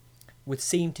would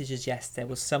seem to suggest there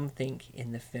was something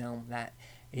in the film that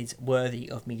is worthy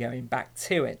of me going back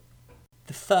to it.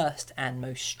 The first and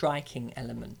most striking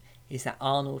element is that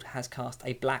Arnold has cast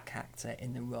a black actor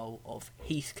in the role of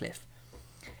Heathcliff.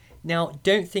 Now,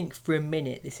 don't think for a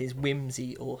minute this is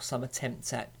whimsy or some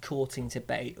attempt at courting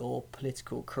debate or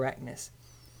political correctness.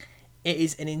 It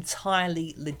is an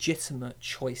entirely legitimate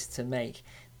choice to make.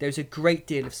 There's a great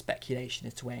deal of speculation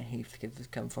as to where Heathcliff has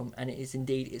come from, and it is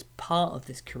indeed part of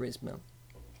this charisma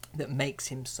that makes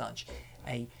him such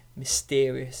a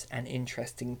mysterious and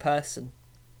interesting person.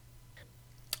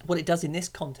 What it does in this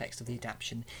context of the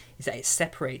adaptation is that it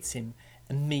separates him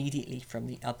immediately from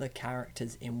the other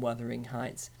characters in Wuthering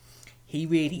Heights. He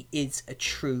really is a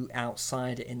true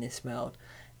outsider in this world,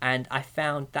 And I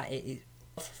found that it is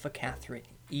for Catherine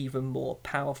even more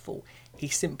powerful. He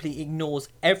simply ignores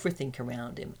everything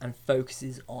around him and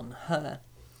focuses on her.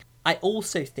 I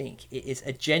also think it is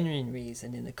a genuine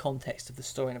reason in the context of the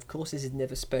story, and of course this is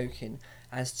never spoken,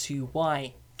 as to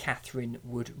why Catherine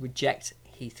would reject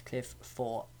Heathcliff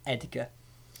for Edgar.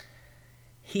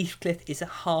 Heathcliff is a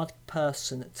hard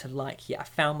person to like, yet I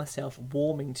found myself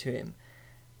warming to him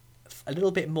a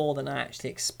little bit more than I actually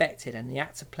expected, and the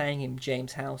actor playing him,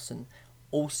 James Howson,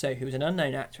 also, who is an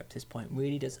unknown actor at this point,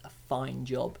 really does a fine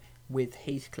job with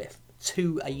Heathcliff,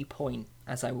 to a point,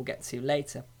 as I will get to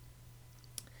later.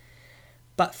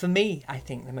 But for me, I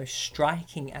think the most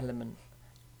striking element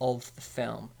of the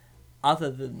film, other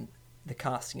than the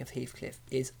casting of Heathcliff,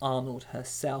 is Arnold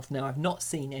herself. Now, I've not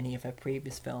seen any of her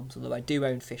previous films, although I do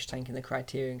own Fish Tank in the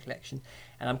Criterion Collection,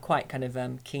 and I'm quite kind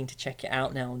of keen to check it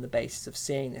out now on the basis of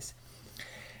seeing this.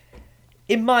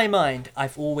 In my mind,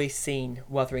 I've always seen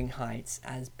Wuthering Heights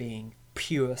as being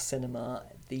pure cinema.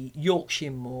 The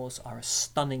Yorkshire moors are a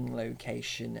stunning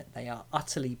location. They are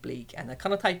utterly bleak, and the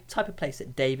kind of type of place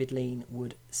that David Lean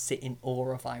would sit in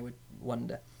awe of, I would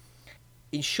wonder.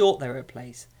 In short, they're a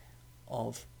place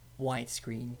of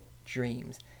widescreen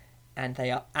dreams, and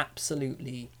they are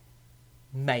absolutely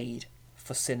made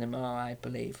for cinema, I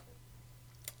believe.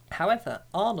 However,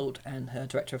 Arnold and her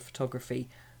director of photography,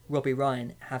 Robbie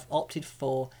Ryan, have opted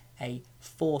for a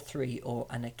 4:3 or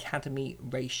an Academy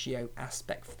ratio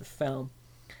aspect for the film.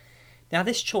 Now,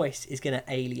 this choice is going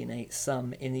to alienate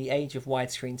some. In the age of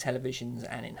widescreen televisions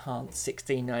and enhanced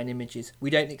 16:9 images, we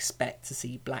don't expect to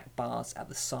see black bars at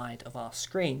the side of our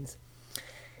screens.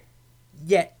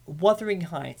 Yet, Wuthering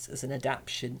Heights as an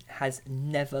adaptation has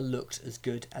never looked as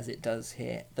good as it does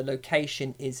here. The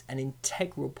location is an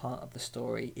integral part of the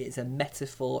story. It is a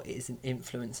metaphor, it is an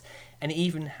influence, and it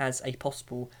even has a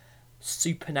possible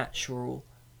supernatural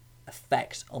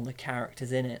effect on the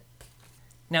characters in it.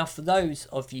 Now, for those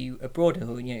of you abroad,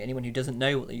 or anyone who doesn't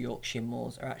know what the Yorkshire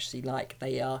moors are actually like,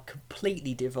 they are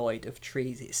completely devoid of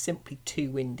trees. It's simply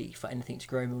too windy for anything to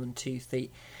grow more than 2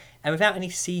 feet. And without any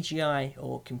CGI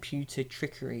or computer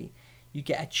trickery, you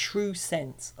get a true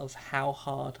sense of how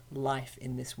hard life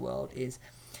in this world is.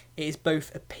 It is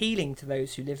both appealing to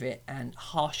those who live it and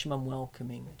harsh and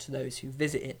unwelcoming to those who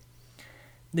visit it.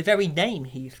 The very name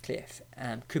Heathcliff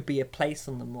could be a place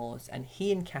on the moors, and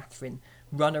he and Catherine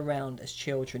run around as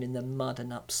children in the mud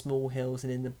and up small hills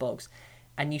and in the bogs,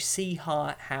 and you see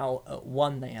how at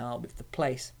one they are with the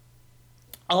place.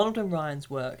 Arnold and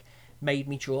Ryan's work made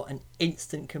me draw an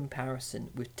instant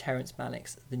comparison with Terrence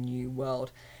Malick's The New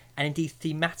World, and indeed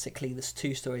thematically the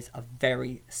two stories are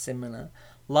very similar.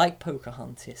 Like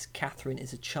Pocahontas, Catherine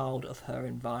is a child of her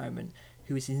environment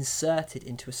who is inserted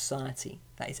into a society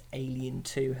that is alien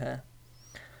to her.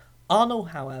 Arnold,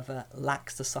 however,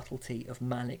 lacks the subtlety of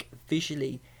Malick.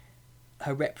 Visually,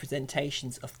 her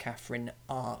representations of Catherine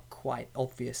are quite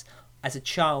obvious. As a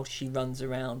child, she runs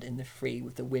around in the free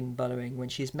with the wind blowing. When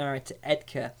she is married to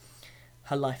Edgar,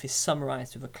 her life is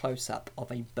summarised with a close-up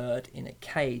of a bird in a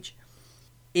cage.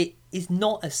 It is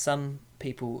not, as some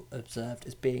people observed,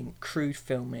 as being crude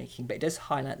filmmaking, but it does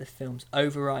highlight the film's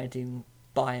overriding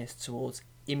bias towards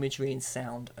imagery and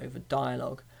sound over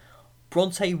dialogue.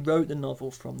 Bronte wrote the novel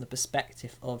from the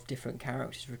perspective of different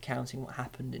characters recounting what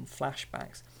happened in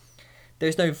flashbacks. There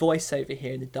is no voiceover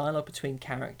here, and the dialogue between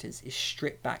characters is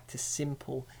stripped back to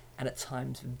simple and at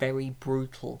times very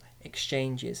brutal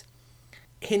exchanges.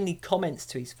 Hindley comments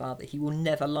to his father he will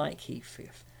never like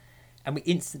Heathcliff, and we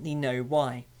instantly know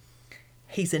why.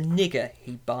 He's a nigger,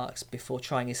 he barks before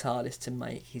trying his hardest to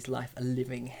make his life a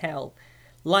living hell.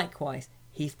 Likewise,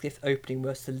 Heathcliff's opening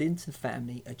words to the Linton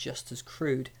family are just as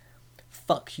crude.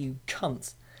 "Fuck you,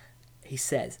 cunt," he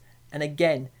says. And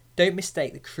again, don't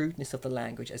mistake the crudeness of the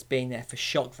language as being there for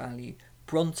shock value.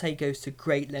 Bronte goes to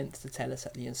great lengths to tell us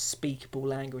the unspeakable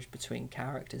language between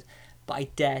characters, but I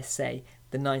dare say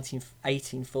the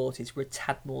 1840s were a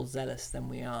tad more zealous than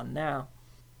we are now.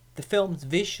 The film's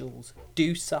visuals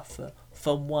do suffer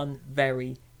from one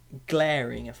very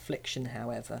glaring affliction,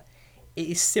 however. It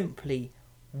is simply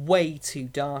way too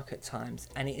dark at times,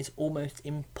 and it is almost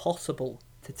impossible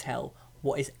to tell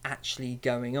what is actually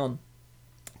going on.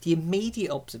 The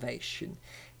immediate observation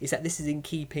is that this is in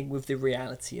keeping with the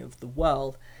reality of the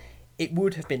world. It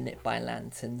would have been lit by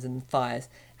lanterns and fires,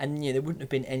 and there wouldn't have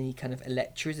been any kind of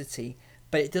electricity,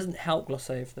 but it doesn't help gloss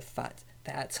over the fact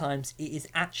that at times it is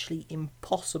actually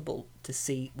impossible to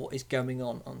see what is going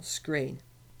on screen.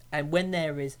 And when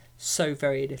there is so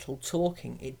very little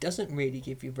talking, it doesn't really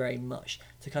give you very much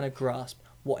to kind of grasp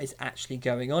what is actually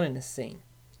going on in a scene.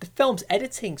 The film's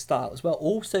editing style as well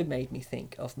also made me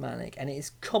think of Malick, and it is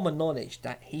common knowledge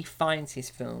that he finds his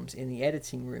films in the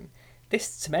editing room.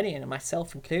 This, to many, and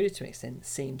myself included to an extent,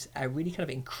 seems a really kind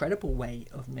of incredible way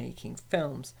of making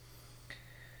films.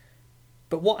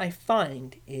 But what I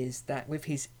find is that with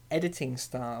his editing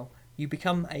style, you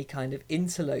become a kind of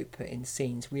interloper in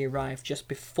scenes. We arrive just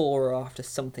before or after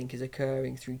something is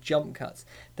occurring through jump cuts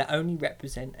that only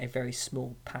represent a very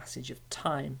small passage of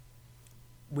time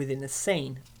within a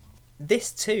scene.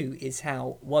 This too is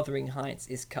how Wuthering Heights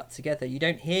is cut together. You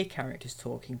don't hear characters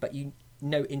talking, but you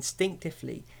know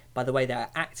instinctively by the way they are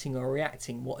acting or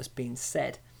reacting what has been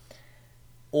said,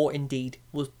 or indeed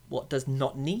what does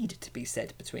not need to be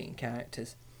said between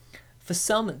characters. For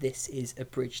some, this is a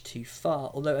bridge too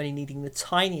far, although only needing the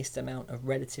tiniest amount of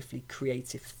relatively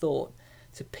creative thought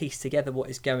to piece together what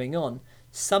is going on.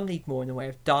 Some need more in the way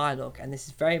of dialogue, and this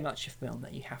is very much a film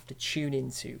that you have to tune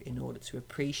into in order to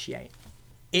appreciate.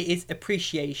 It is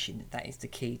appreciation that is the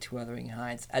key to Wuthering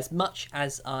Heights. As much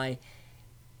as I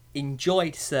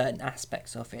enjoyed certain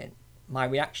aspects of it, my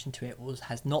reaction to it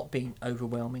has not been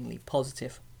overwhelmingly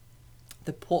positive.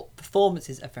 The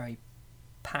performances are very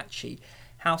patchy.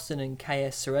 Howson and Kea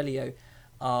Cerullo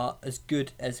are as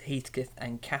good as Heathcliff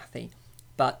and Cathy,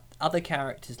 but other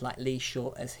characters like Lee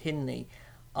Shaw as Hindley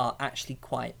are actually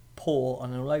quite poor,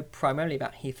 and although primarily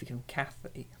about Heathcliff and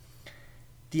Cathy,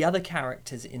 the other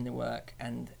characters in the work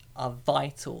and are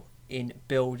vital in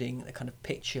building the kind of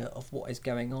picture of what is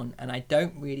going on, and I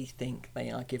don't really think they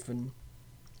are given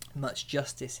much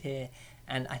justice here,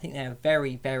 and I think they are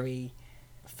very, very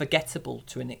forgettable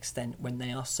to an extent when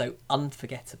they are so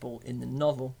unforgettable in the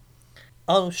novel.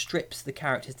 Arnold strips the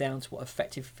characters down to what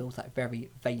effectively feels like very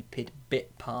vapid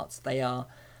bit parts. They are,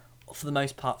 for the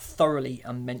most part, thoroughly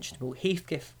unmentionable.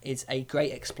 Heathcliff is a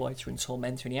great exploiter and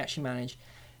tormentor, and he actually managed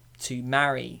to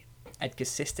marry Edgar's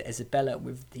sister Isabella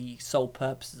with the sole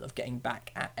purposes of getting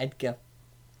back at Edgar.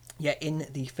 Yet in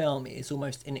the film it is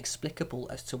almost inexplicable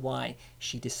as to why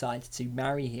she decided to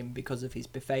marry him because of his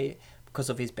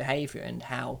behaviour, and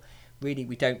how really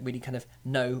we don't really kind of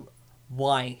know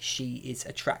why she is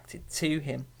attracted to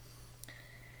him.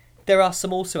 There are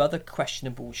some also other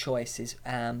questionable choices,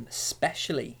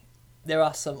 especially there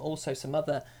are some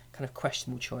other kind of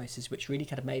questionable choices which really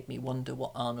kind of made me wonder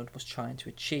what Arnold was trying to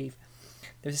achieve.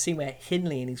 There's a scene where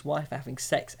Hindley and his wife are having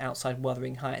sex outside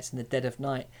Wuthering Heights in the dead of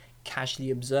night,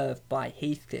 casually observed by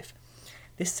Heathcliff.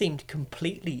 This seemed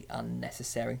completely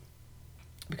unnecessary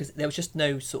because there was just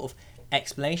no sort of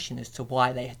explanation as to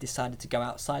why they had decided to go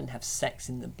outside and have sex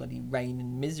in the bloody rain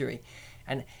and misery,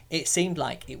 and it seemed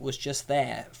like it was just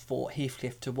there for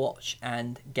Heathcliff to watch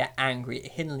and get angry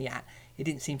at Hindley at. It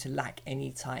didn't seem to lack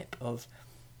any type of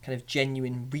kind of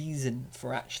genuine reason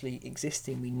for actually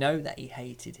existing. We know that he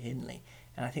hated Hindley,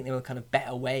 and I think there were kind of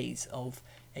better ways of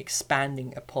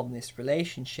expanding upon this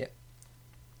relationship.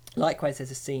 Likewise,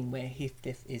 there's a scene where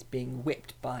Heathcliff is being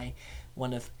whipped by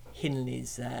one of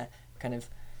Hindley's kind of,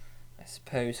 I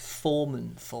suppose,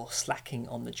 foreman for slacking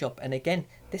on the job. And again,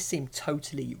 this seemed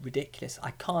totally ridiculous.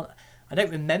 I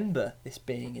don't remember this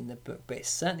being in the book, but it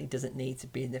certainly doesn't need to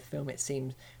be in the film. It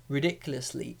seems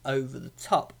ridiculously over the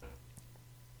top.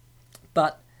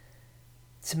 But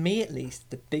to me, at least,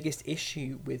 the biggest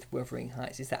issue with Wuthering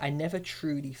Heights is that I never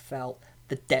truly felt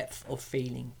the depth of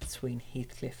feeling between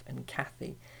Heathcliff and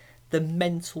Cathy. The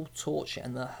mental torture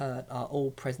and the hurt are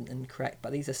all present and correct,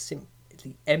 but these are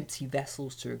simply empty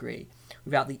vessels to agree,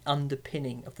 without the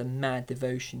underpinning of the mad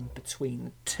devotion between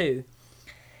the two.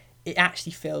 It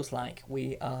actually feels like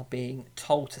we are being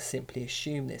told to simply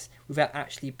assume this, without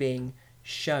actually being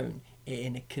shown it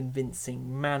in a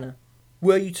convincing manner.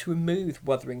 Were you to remove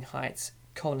Wuthering Heights'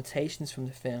 connotations from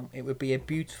the film, it would be a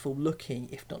beautiful looking,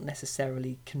 if not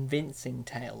necessarily convincing,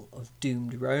 tale of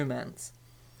doomed romance.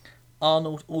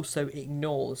 Arnold also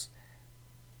ignores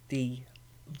the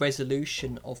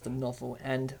resolution of the novel,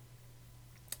 and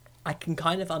I can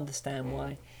kind of understand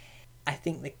why. I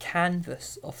think the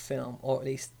canvas of film, or at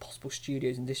least possible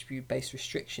studios and distribute-based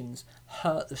restrictions,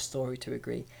 hurt the story to a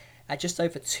degree. At just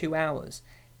over 2 hours,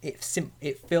 it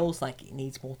feels like it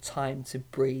needs more time to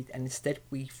breathe, and instead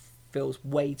feels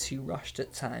way too rushed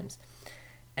at times.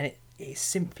 And it is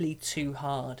simply too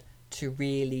hard to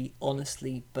really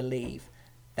honestly believe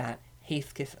that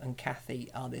Heathcliff and Cathy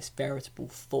are this veritable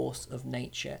force of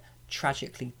nature,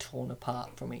 tragically torn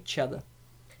apart from each other.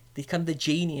 The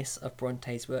genius of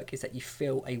Bronte's work is that you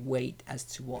feel a weight as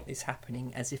to what is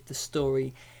happening, as if the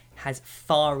story has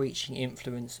far-reaching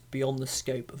influence beyond the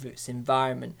scope of its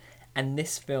environment, and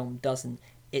this film doesn't.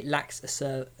 It lacks a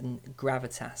certain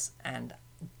gravitas and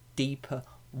deeper,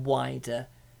 wider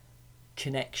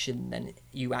connection than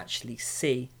you actually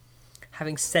see.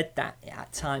 Having said that, it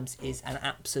at times is an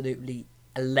absolutely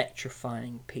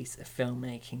electrifying piece of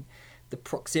filmmaking. The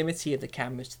proximity of the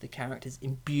cameras to the characters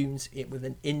imbues it with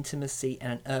an intimacy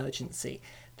and an urgency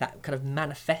that kind of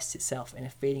manifests itself in a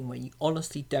feeling where you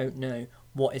honestly don't know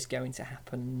what is going to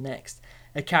happen next.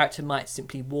 A character might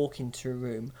simply walk into a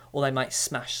room, or they might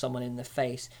smash someone in the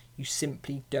face. You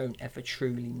simply don't ever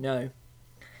truly know.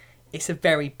 It's a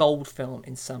very bold film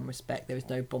in some respect. There is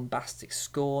no bombastic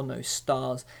score, no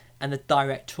stars, and the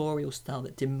directorial style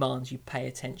that demands you pay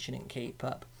attention and keep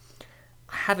up.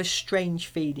 I have a strange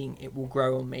feeling it will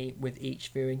grow on me with each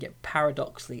viewing, yet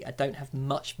paradoxically I don't have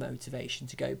much motivation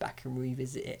to go back and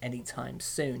revisit it anytime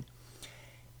soon.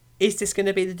 Is this going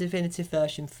to be the definitive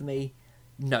version for me?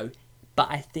 No, but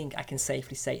I think I can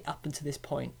safely say up until this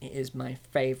point it is my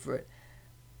favourite,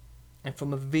 and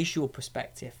from a visual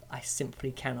perspective I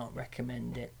simply cannot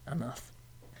recommend it enough.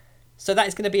 So that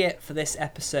is going to be it for this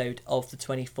episode of the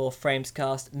 24 Frames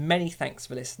Cast. Many thanks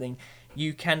for listening.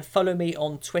 You can follow me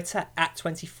on Twitter at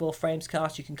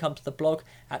 24framescast. You can come to the blog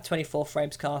at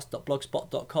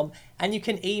 24framescast.blogspot.com, and you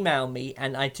can email me.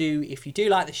 And if you do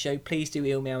like the show, please do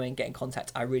email me and get in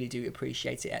contact. I really do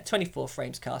appreciate it at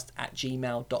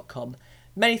 24framescast@gmail.com.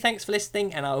 Many thanks for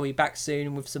listening, and I will be back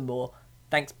soon with some more.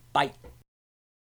 Thanks. Bye.